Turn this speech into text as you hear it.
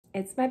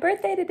It's my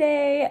birthday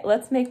today.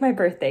 Let's make my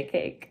birthday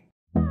cake.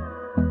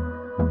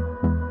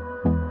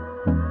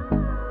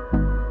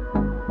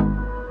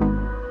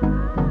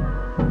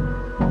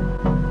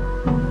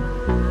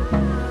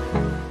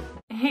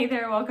 Hey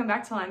there, welcome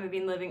back to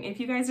Limabean Living. If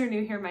you guys are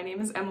new here, my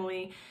name is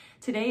Emily.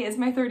 Today is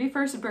my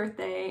 31st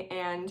birthday,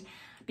 and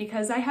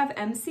because I have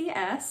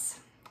MCS,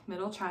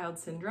 middle child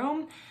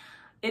syndrome,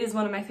 it is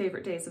one of my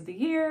favorite days of the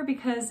year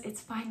because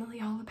it's finally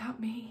all about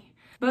me.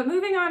 But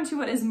moving on to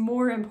what is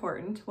more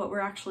important, what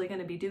we're actually going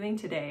to be doing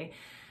today.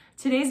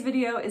 Today's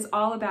video is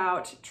all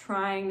about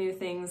trying new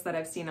things that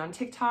I've seen on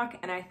TikTok,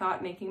 and I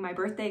thought making my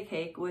birthday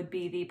cake would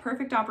be the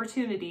perfect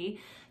opportunity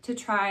to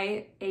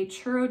try a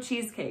churro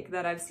cheesecake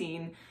that I've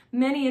seen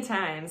many a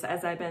times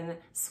as I've been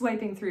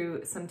swiping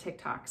through some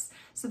TikToks.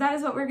 So that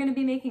is what we're going to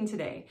be making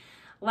today.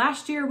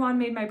 Last year, Juan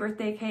made my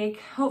birthday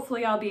cake.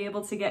 Hopefully I'll be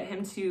able to get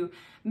him to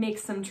make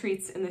some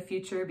treats in the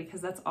future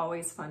because that's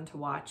always fun to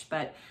watch,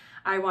 but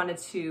I wanted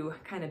to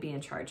kind of be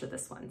in charge of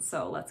this one,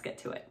 so let's get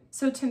to it.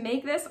 So to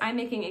make this, I'm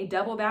making a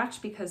double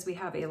batch because we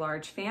have a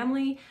large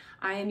family.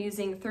 I am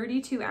using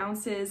 32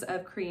 ounces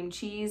of cream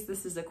cheese.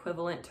 This is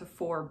equivalent to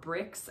 4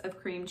 bricks of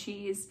cream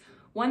cheese,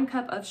 1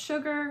 cup of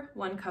sugar,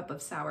 1 cup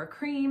of sour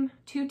cream,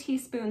 2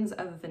 teaspoons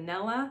of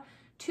vanilla,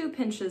 2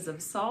 pinches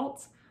of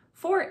salt,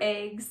 4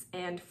 eggs,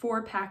 and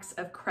 4 packs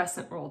of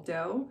crescent roll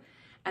dough.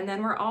 And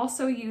then we're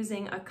also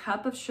using a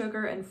cup of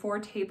sugar and 4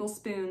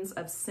 tablespoons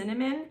of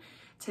cinnamon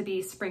to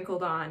be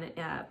sprinkled on.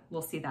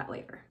 We'll see that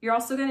later. You're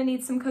also gonna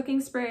need some cooking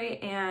spray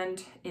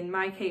and, in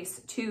my case,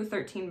 2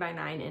 13 by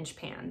 9 inch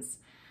pans.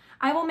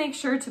 I will make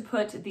sure to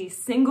put the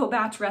single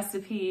batch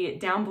recipe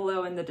down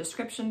below in the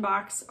description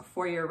box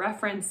for your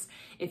reference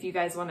if you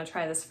guys wanna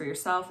try this for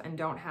yourself and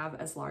don't have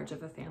as large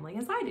of a family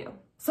as I do.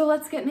 So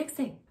let's get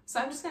mixing.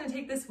 So I'm just gonna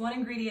take this one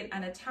ingredient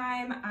at a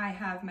time. I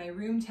have my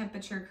room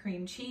temperature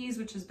cream cheese,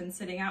 which has been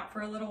sitting out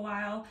for a little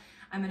while.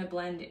 I'm gonna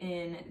blend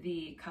in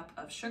the cup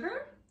of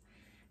sugar.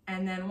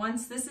 And then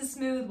once this is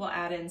smooth, we'll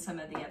add in some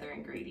of the other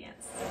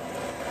ingredients.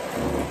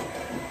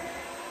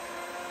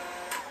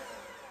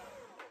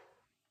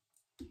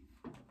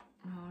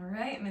 All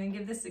right, I'm gonna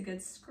give this a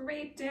good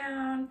scrape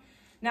down.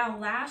 Now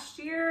last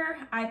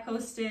year I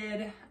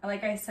posted,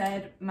 like I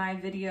said, my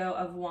video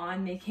of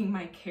Juan making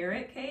my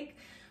carrot cake,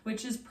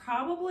 which is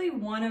probably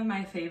one of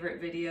my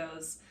favorite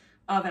videos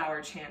of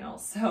our channel.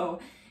 So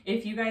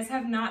if you guys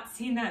have not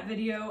seen that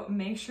video,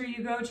 make sure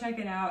you go check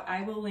it out.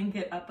 I will link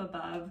it up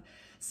above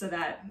so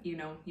that, you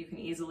know, you can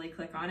easily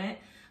click on it.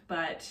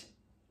 But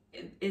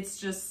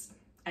it's just,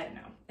 I don't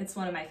know, it's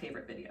one of my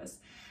favorite videos.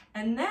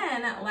 And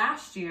then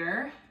last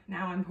year,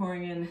 now I'm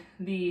pouring in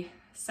the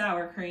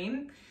sour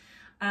cream.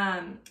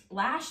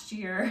 Last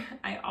year,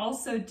 I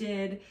also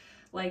did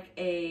like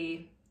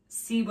a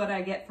see what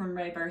I get from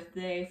my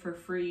birthday for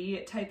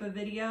free type of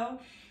video.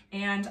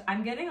 And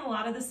I'm getting a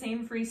lot of the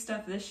same free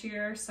stuff this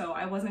year, so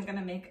I wasn't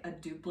gonna make a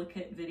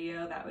duplicate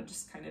video. That would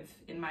just kind of,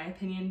 in my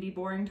opinion, be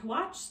boring to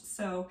watch.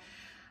 So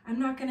I'm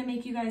not gonna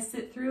make you guys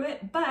sit through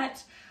it,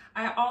 but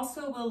I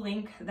also will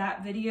link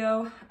that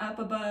video up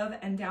above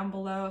and down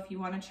below if you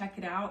wanna check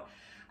it out.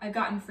 I've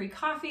gotten free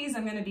coffees.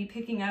 I'm gonna be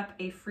picking up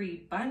a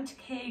free bundt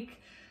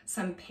cake,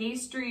 some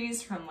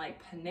pastries from like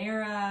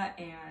Panera,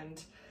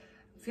 and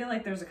I feel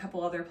like there's a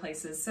couple other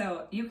places.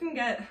 So you can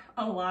get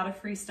a lot of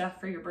free stuff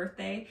for your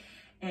birthday.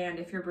 And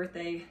if your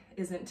birthday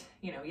isn't,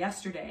 you know,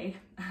 yesterday,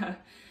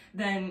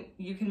 then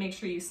you can make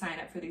sure you sign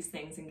up for these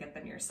things and get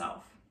them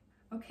yourself.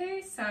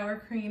 Okay, sour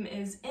cream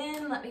is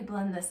in. Let me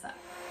blend this up.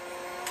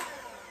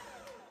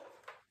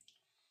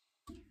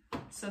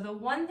 So the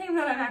one thing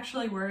that I'm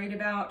actually worried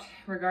about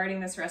regarding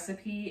this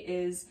recipe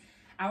is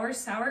our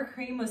sour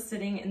cream was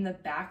sitting in the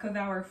back of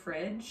our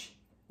fridge,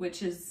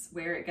 which is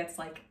where it gets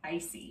like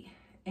icy.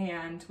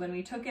 And when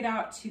we took it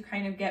out to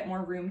kind of get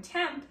more room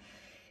temp,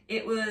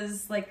 it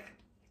was like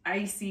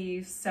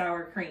icy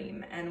sour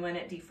cream. And when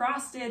it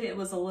defrosted, it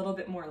was a little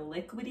bit more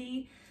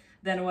liquidy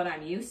than what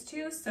I'm used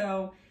to.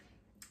 So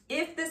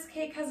if this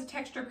cake has a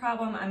texture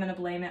problem, I'm gonna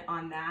blame it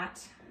on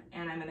that,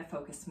 and I'm gonna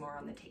focus more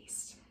on the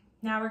taste.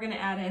 Now we're gonna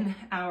add in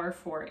our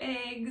 4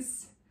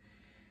 eggs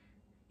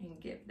and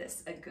give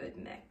this a good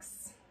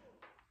mix.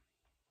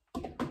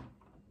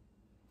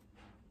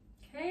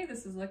 Okay,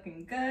 this is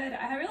looking good.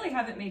 I really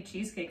haven't made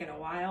cheesecake in a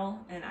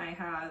while, and I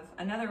have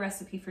another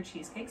recipe for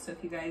cheesecake, so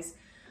if you guys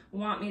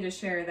want me to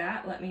share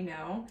that, let me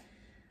know.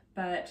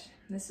 But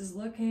this is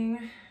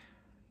looking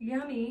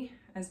yummy,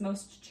 as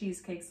most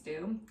cheesecakes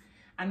do.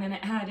 I'm gonna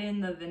add in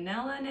the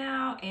vanilla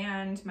now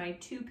and my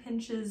 2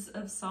 pinches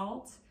of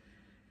salt,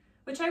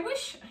 which I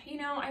wish, you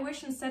know, I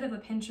wish instead of a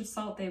pinch of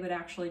salt, they would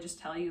actually just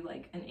tell you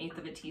like 1/8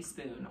 of a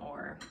teaspoon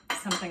or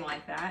something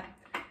like that.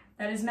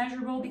 That is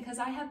measurable because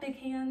I have big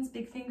hands,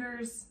 big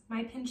fingers.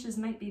 My pinches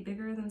might be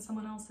bigger than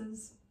someone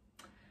else's.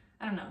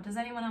 I don't know, does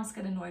anyone else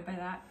get annoyed by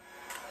that?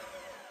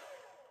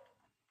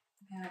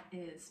 That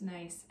is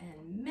nice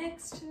and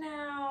mixed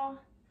now.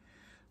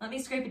 Let me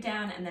scrape it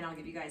down and then I'll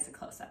give you guys a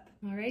close-up.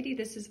 Alrighty,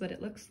 this is what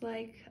it looks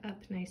like, up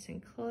nice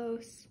and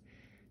close,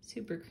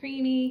 super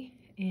creamy,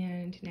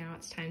 and now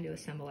it's time to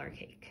assemble our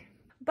cake.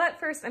 But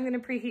first I'm gonna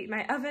preheat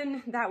my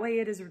oven. That way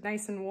it is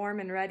nice and warm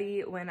and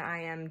ready when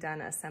I am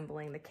done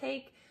assembling the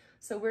cake.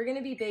 So we're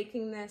gonna be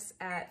baking this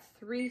at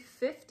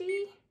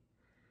 350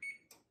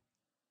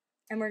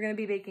 and we're gonna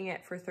be baking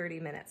it for 30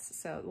 minutes.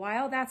 So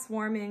while that's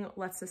warming,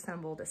 let's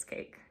assemble this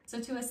cake.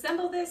 So to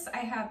assemble this, I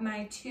have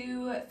my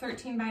two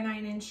 13 by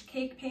 9 inch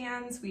cake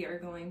pans. We are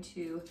going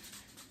to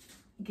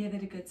give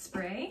it a good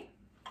spray.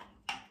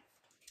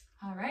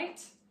 All right,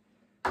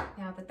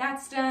 now that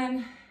that's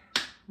done,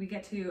 we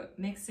get to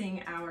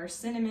mixing our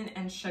cinnamon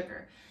and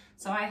sugar.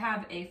 So I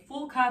have a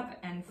full cup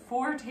and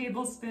 4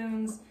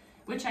 tablespoons,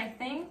 which I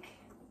think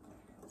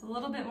is a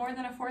little bit more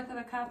than 1/4 of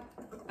a cup,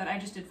 but I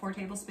just did 4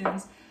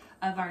 tablespoons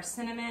of our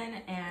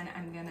cinnamon, and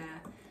I'm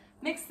gonna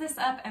mix this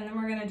up, and then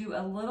we're gonna do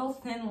a little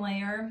thin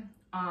layer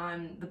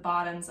on the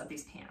bottoms of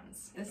these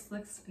pans. This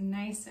looks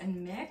nice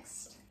and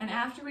mixed. And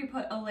after we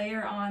put a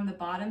layer on the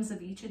bottoms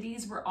of each of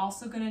these, we're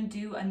also gonna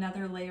do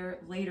another layer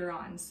later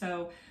on.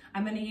 So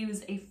I'm gonna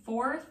use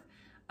 1/4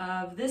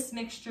 of this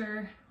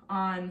mixture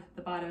on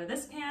the bottom of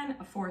this pan,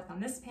 1/4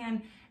 on this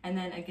pan, and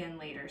then again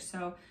later.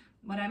 So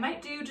what I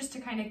might do, just to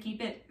kind of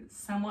keep it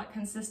somewhat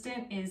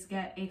consistent, is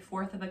get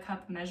 1/4 of a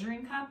cup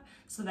measuring cup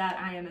so that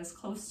I am as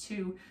close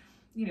to,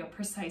 you know,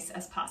 precise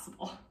as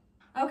possible.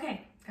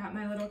 Okay, got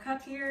my little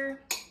cup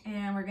here,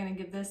 and we're gonna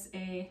give this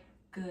a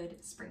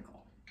good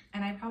sprinkle.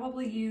 And I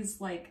probably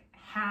use like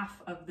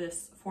half of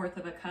this 1/4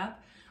 of a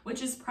cup,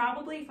 which is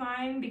probably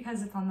fine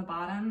because it's on the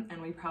bottom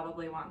and we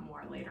probably want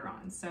more later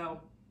on.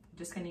 So I'm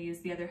just gonna use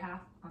the other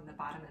half on the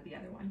bottom of the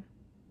other one.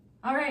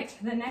 All right,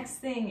 the next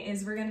thing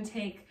is we're gonna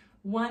take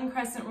 1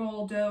 crescent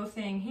roll dough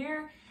thing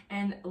here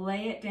and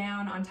lay it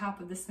down on top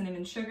of the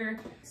cinnamon sugar.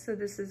 So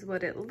this is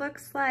what it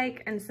looks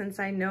like. And since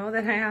I know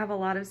that I have a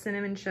lot of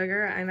cinnamon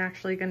sugar, I'm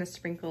actually gonna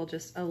sprinkle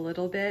just a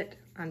little bit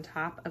on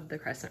top of the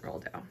crescent roll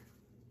dough.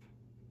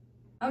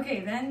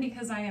 Okay, then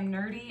because I am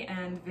nerdy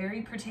and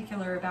very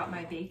particular about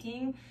my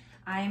baking,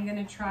 I am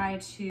gonna try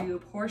to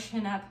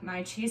portion up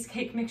my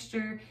cheesecake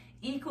mixture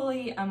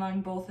equally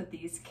among both of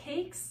these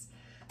cakes.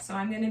 So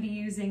I'm gonna be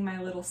using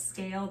my little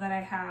scale that I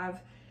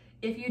have.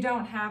 If you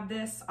don't have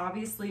this,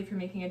 obviously if you're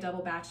making a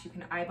double batch, you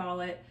can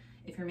eyeball it.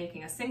 If you're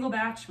making a single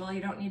batch, well,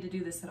 you don't need to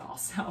do this at all,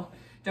 so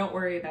don't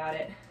worry about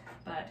it.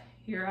 But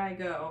here I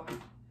go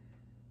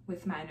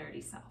with my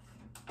nerdy self.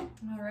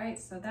 All right,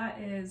 so that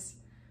is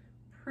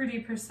pretty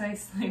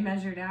precisely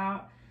measured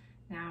out.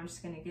 Now I'm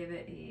just gonna give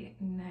it a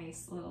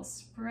nice little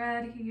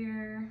spread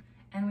here,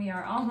 and we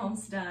are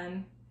almost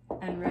done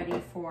and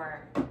ready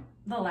for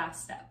the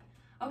last step.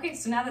 Okay,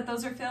 so now that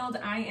those are filled,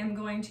 I am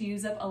going to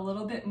use up a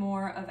little bit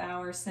more of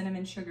our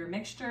cinnamon sugar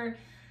mixture.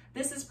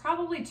 This is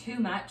probably too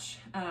much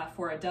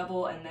for a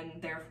double and then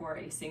therefore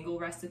a single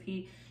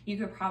recipe. You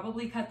could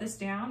probably cut this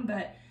down,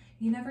 but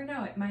you never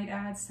know, it might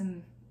add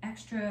some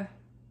extra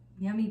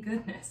yummy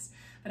goodness.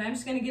 But I'm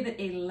just gonna give it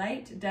a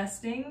light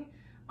dusting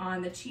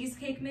on the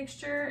cheesecake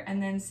mixture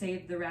and then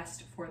save the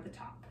rest for the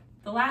top.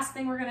 The last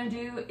thing we're gonna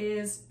do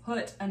is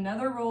put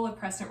another roll of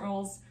crescent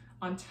rolls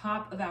on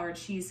top of our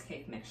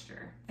cheesecake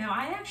mixture. Now,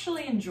 I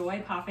actually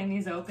enjoy popping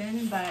these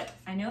open, but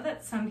I know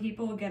that some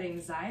people get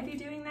anxiety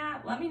doing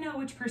that. Let me know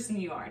which person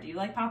you are. Do you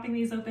like popping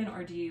these open,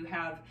 or do you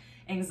have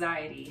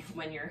anxiety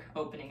when you're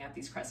opening up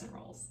these crescent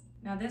rolls?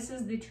 Now, this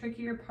is the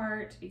trickier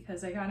part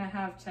because I gotta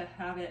have to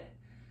have it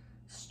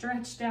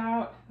stretched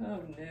out.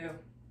 Oh no,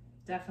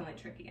 definitely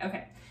tricky.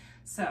 Okay,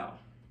 so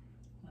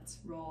let's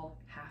roll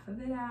half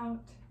of it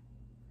out.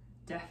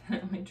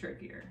 Definitely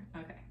trickier,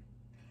 okay.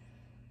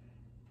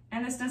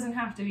 And this doesn't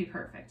have to be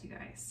perfect, you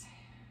guys.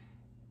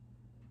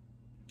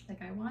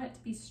 Like, I want it to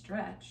be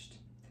stretched.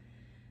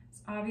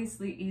 It's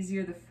obviously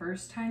easier the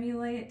first time you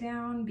lay it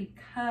down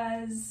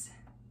because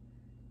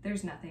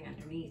there's nothing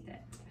underneath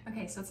it.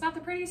 Okay, so it's not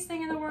the prettiest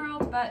thing in the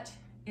world, but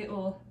it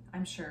will,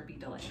 I'm sure, be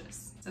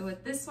delicious. So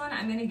with this one,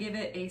 I'm gonna give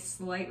it a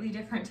slightly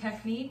different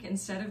technique.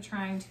 Instead of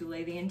trying to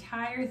lay the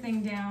entire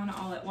thing down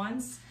all at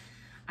once,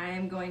 I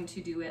am going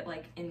to do it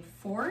like in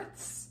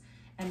fourths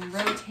and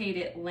rotate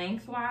it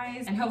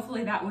lengthwise, and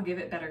hopefully that will give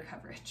it better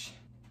coverage.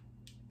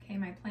 Okay,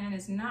 my plan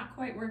is not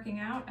quite working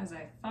out as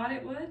I thought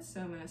it would,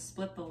 so I'm gonna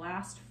split the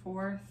last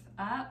fourth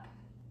up,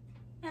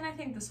 and I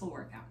think this will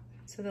work out.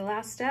 So the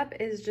last step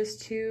is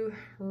just to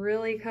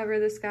really cover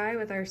this guy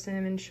with our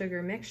cinnamon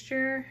sugar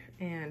mixture,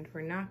 and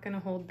we're not gonna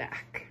hold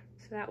back.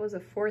 So that was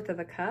 1/4 of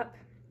a cup.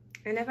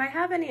 And if I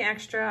have any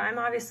extra, I'm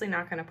obviously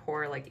not gonna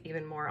pour like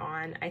even more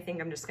on. I think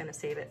I'm just gonna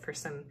save it for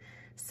some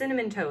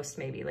cinnamon toast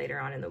maybe later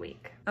on in the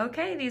week.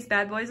 Okay, these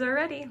bad boys are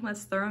ready.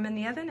 Let's throw them in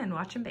the oven and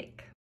watch them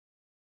bake.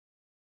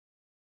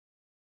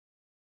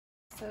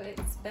 So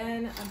it's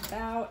been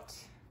about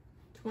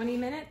 20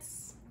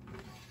 minutes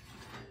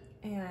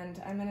and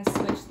I'm gonna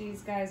switch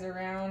these guys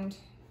around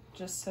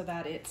just so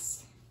that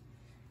it's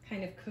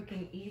kind of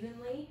cooking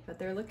evenly, but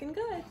they're looking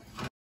good.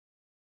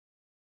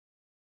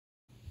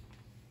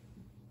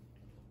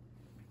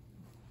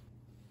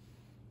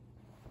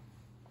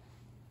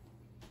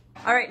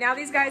 All right, now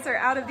these guys are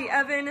out of the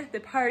oven. The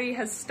party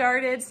has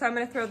started, so I'm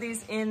gonna throw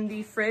these in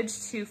the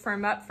fridge to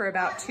firm up for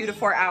about 2 to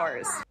 4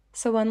 hours.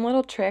 So one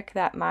little trick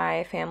that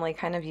my family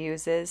kind of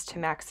uses to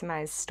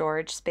maximize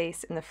storage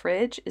space in the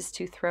fridge is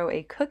to throw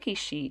a cookie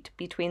sheet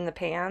between the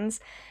pans,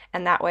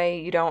 and that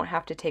way you don't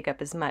have to take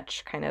up as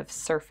much kind of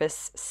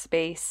surface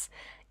space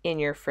in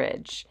your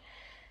fridge.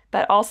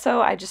 But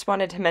also, I just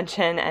wanted to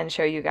mention and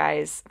show you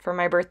guys, for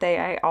my birthday,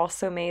 I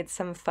also made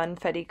some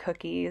funfetti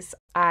cookies.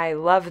 I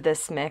love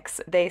this mix.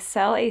 They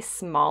sell a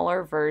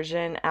smaller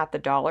version at the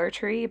Dollar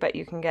Tree, but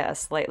you can get a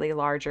slightly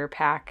larger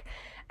pack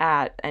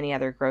at any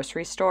other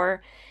grocery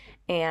store.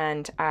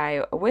 And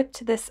I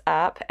whipped this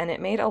up and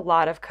it made a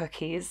lot of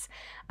cookies.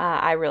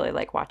 I really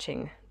like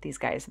watching these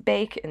guys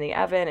bake in the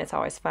oven. It's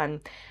always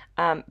fun.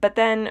 But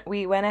then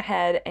we went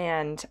ahead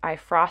and I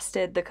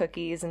frosted the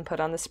cookies and put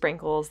on the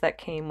sprinkles that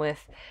came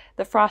with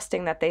the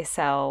frosting that they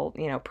sell,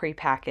 you know,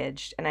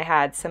 pre-packaged. And I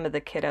had some of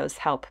the kiddos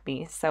help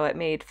me. So it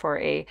made for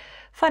a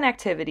fun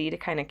activity to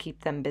kind of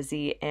keep them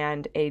busy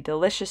and a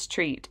delicious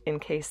treat in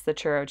case the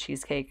churro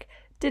cheesecake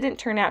didn't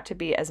turn out to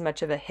be as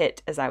much of a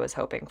hit as I was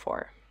hoping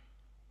for.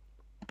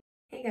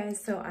 Hey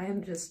guys, so I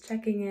am just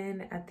checking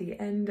in at the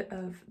end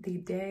of the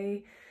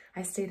day.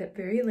 I stayed up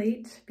very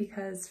late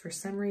because for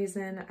some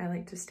reason I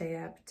like to stay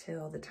up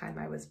till the time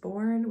I was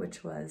born,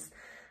 which was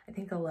I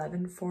think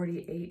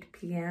 11:48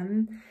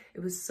 p.m.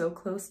 It was so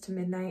close to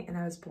midnight and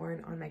I was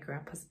born on my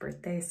grandpa's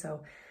birthday,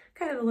 so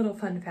kind of a little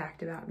fun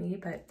fact about me,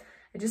 but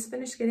I just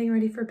finished getting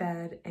ready for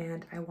bed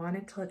and I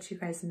wanted to let you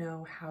guys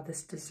know how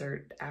this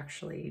dessert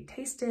actually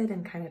tasted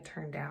and kind of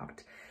turned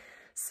out.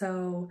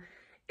 So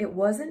it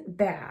wasn't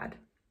bad,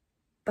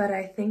 but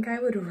I think I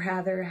would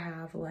rather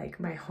have like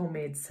my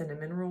homemade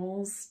cinnamon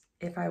rolls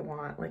if I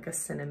want like a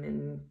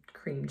cinnamon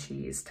cream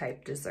cheese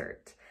type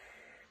dessert.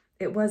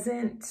 It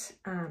wasn't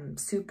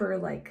super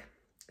like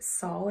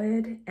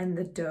solid and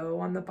the dough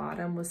on the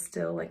bottom was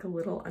still like a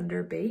little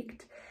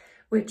underbaked,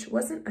 which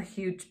wasn't a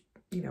huge,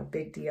 you know,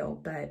 big deal,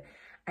 but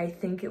I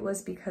think it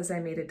was because I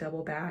made a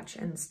double batch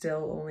and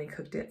still only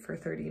cooked it for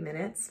 30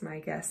 minutes. My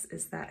guess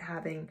is that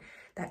having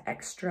that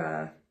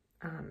extra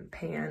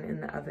pan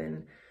in the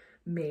oven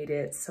made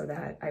it so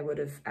that I would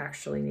have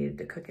actually needed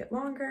to cook it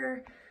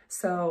longer.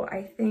 So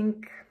I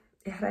think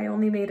had I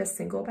only made a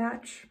single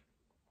batch,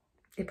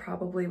 it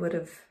probably would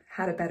have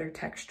had a better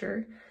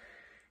texture.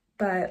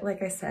 But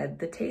like I said,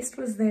 the taste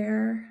was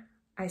there.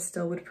 I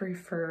still would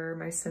prefer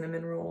my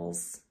cinnamon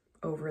rolls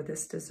over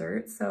this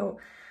dessert. So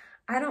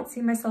I don't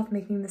see myself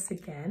making this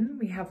again.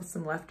 We have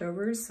some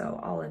leftovers, so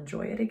I'll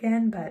enjoy it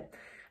again, but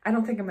I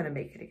don't think I'm gonna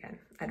make it again.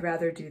 I'd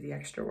rather do the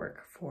extra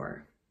work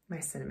for my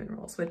cinnamon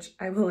rolls, which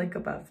I will link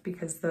above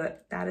because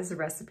that is a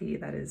recipe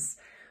that is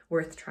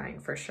worth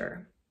trying for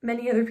sure.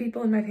 Many other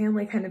people in my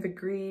family kind of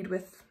agreed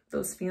with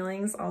those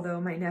feelings,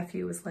 although my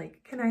nephew was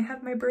like, can I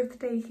have my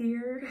birthday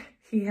here?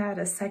 He had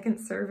a second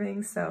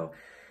serving, so,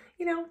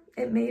 you know,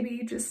 it may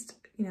be just,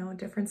 you know, a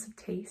difference of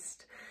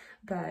taste,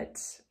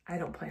 but I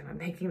don't plan on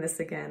making this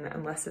again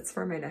unless it's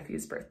for my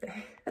nephew's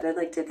birthday. But I'd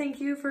like to thank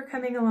you for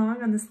coming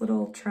along on this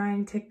little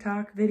trying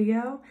TikTok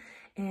video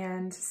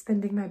and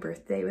spending my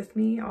birthday with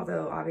me,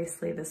 although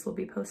obviously this will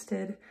be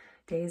posted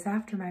days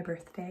after my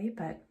birthday,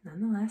 but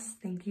nonetheless,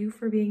 thank you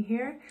for being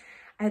here.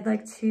 I'd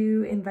like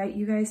to invite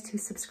you guys to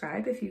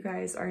subscribe if you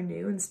guys are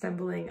new and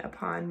stumbling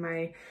upon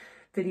my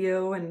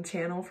video and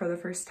channel for the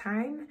first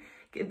time.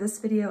 Give this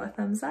video a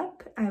thumbs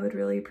up. I would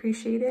really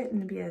appreciate it and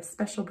it'd be a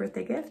special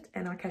birthday gift,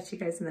 and I'll catch you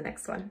guys in the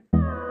next one.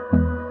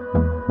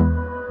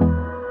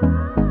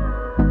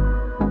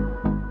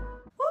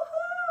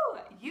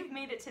 You've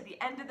made it to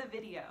the end of the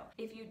video.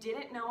 If you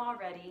didn't know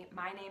already,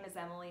 my name is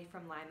Emily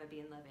from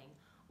Limabean Living.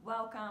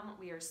 Welcome,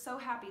 we are so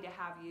happy to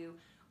have you.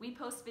 We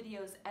post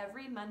videos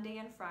every Monday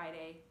and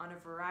Friday on a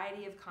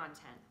variety of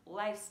content: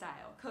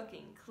 lifestyle,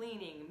 cooking,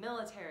 cleaning,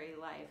 military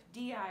life,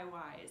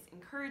 DIYs,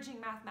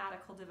 encouraging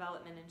mathematical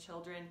development in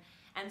children,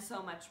 and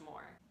so much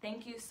more.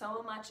 Thank you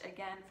so much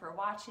again for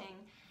watching,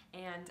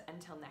 and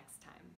until next time.